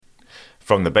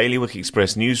From the Bailiwick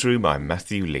Express newsroom, I'm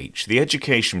Matthew Leach. The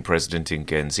Education President in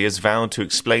Guernsey has vowed to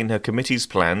explain her committee's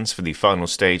plans for the final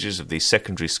stages of the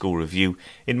secondary school review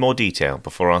in more detail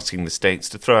before asking the states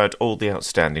to throw out all the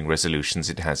outstanding resolutions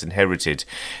it has inherited.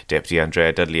 Deputy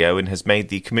Andrea Dudley-Owen has made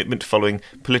the commitment following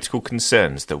political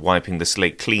concerns that wiping the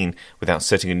slate clean without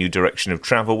setting a new direction of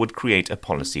travel would create a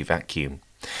policy vacuum.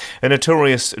 A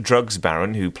notorious drugs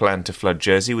baron who planned to flood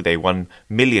Jersey with a £1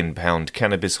 million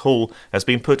cannabis haul has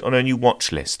been put on a new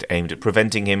watch list aimed at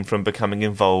preventing him from becoming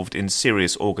involved in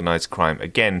serious organised crime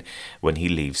again when he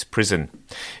leaves prison.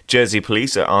 Jersey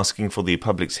police are asking for the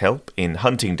public's help in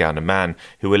hunting down a man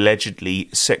who allegedly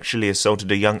sexually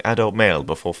assaulted a young adult male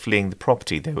before fleeing the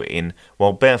property they were in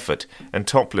while barefoot and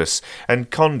topless,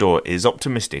 and Condor is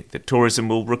optimistic that tourism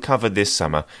will recover this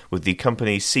summer, with the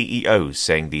company's CEO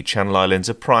saying the Channel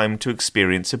Islands are primed to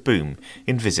experience a boom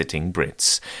in visiting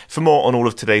Brits. For more on all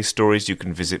of today's stories, you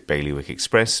can visit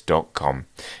bailiwickexpress.com.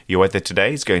 Your weather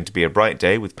today is going to be a bright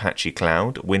day with patchy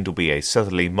cloud. Wind will be a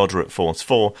southerly moderate force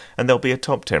 4, and there'll be a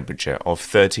top temperature of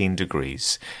 13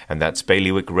 degrees. And that's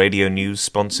Bailiwick Radio News,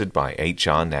 sponsored by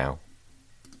HR Now.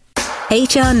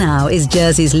 HR Now is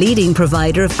Jersey's leading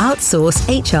provider of outsourced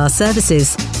HR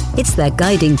services. It's their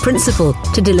guiding principle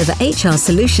to deliver HR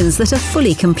solutions that are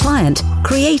fully compliant,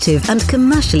 creative and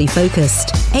commercially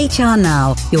focused. HR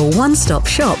Now, your one-stop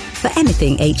shop for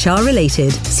anything HR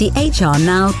related. See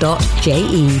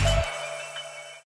hrnow.je.